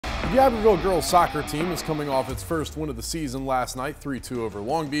Diberville girls soccer team is coming off its first win of the season last night, 3-2 over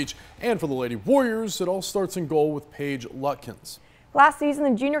Long Beach. And for the Lady Warriors, it all starts in goal with Paige Lutkins. Last season,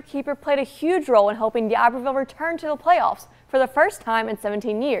 the junior keeper played a huge role in helping Diberville return to the playoffs for the first time in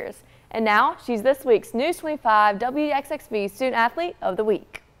 17 years. And now she's this week's News 25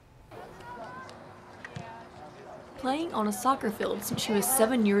 wxxv-student-athlete-of-the-week. Playing on a soccer field since she was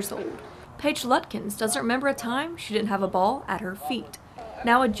 7 years old, Paige Lutkins doesn't remember a time she didn't have a ball at her feet.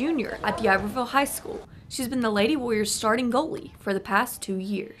 Now a junior at Diberville High School, she's been the Lady Warriors starting goalie for the past 2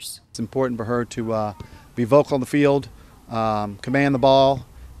 years. It's important for her to be vocal on the field, command the ball,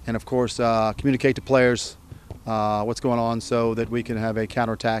 and of course communicate to players what's going on so that we can have a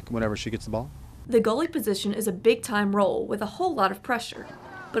counterattack whenever she gets the ball. The goalie position is a big-time role with a whole lot of pressure,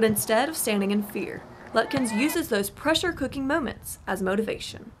 but instead of standing in fear, Lutkins uses those pressure-cooking moments as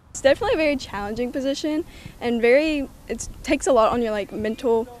motivation. It's definitely a very challenging position, and it takes a lot on your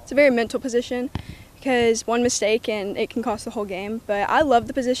mental. It's a very mental position because one mistake and it can cost the whole game. But I love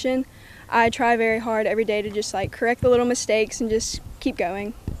the position. I try very hard every day to just correct the little mistakes and just keep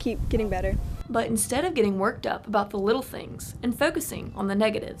going, keep getting better. But instead of getting worked up about the little things and focusing on the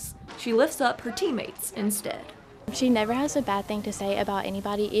negatives, she lifts up her teammates instead. She never has a bad thing to say about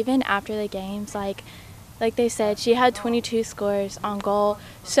anybody, even after the games. Like they said, she had 22 scores on goal,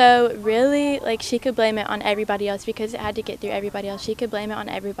 so really, she could blame it on everybody else because it had to get through everybody else. She could blame it on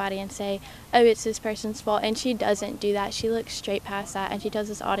everybody and say, oh, it's this person's fault, and she doesn't do that. She looks straight past that, and she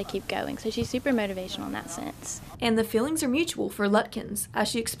tells us all to keep going, so she's super motivational in that sense. And the feelings are mutual for Lutkins, as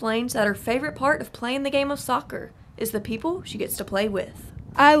she explains that her favorite part of playing the game of soccer is the people she gets to play with.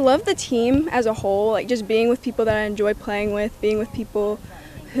 I love the team as a whole, just being with people that I enjoy playing with, being with people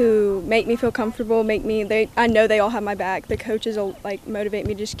who make me feel comfortable, I know they all have my back. The coaches will motivate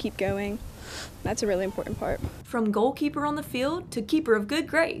me to just keep going. That's a really important part. From goalkeeper on the field to keeper of good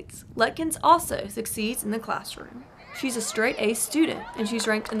grades, Lutkins also succeeds in the classroom. She's a straight A student, and she's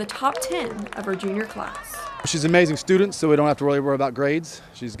ranked in the top 10 of her junior class. She's an amazing student, so we don't have to really worry about grades.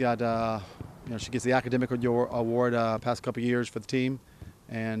 She's got, she gets the academic award past couple years for the team,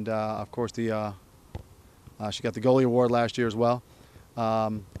 and of course she got the goalie award last year as well.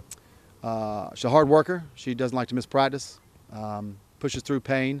 She's a hard worker. She doesn't like to miss practice, pushes through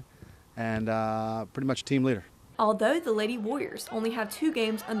pain, and pretty much a team leader. Although the Lady Warriors only have 2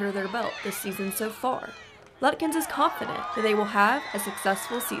 games under their belt this season so far, Lutkins is confident that they will have a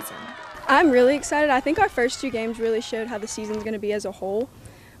successful season. I'm really excited. I think our first 2 games really showed how the season's going to be as a whole.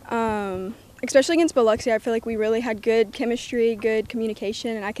 Especially against Biloxi, I feel like we really had good chemistry, good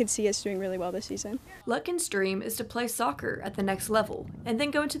communication, and I could see us doing really well this season. Lutkins' dream is to play soccer at the next level and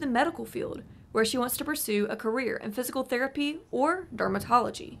then go into the medical field, where she wants to pursue a career in physical therapy or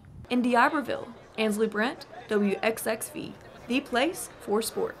dermatology. In Diberville, Ansley Brent, WXXV, the place for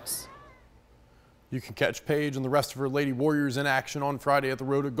sports. You can catch Paige and the rest of her Lady Warriors in action on Friday at the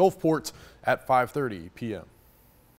road at Gulfport at 5:30 p.m.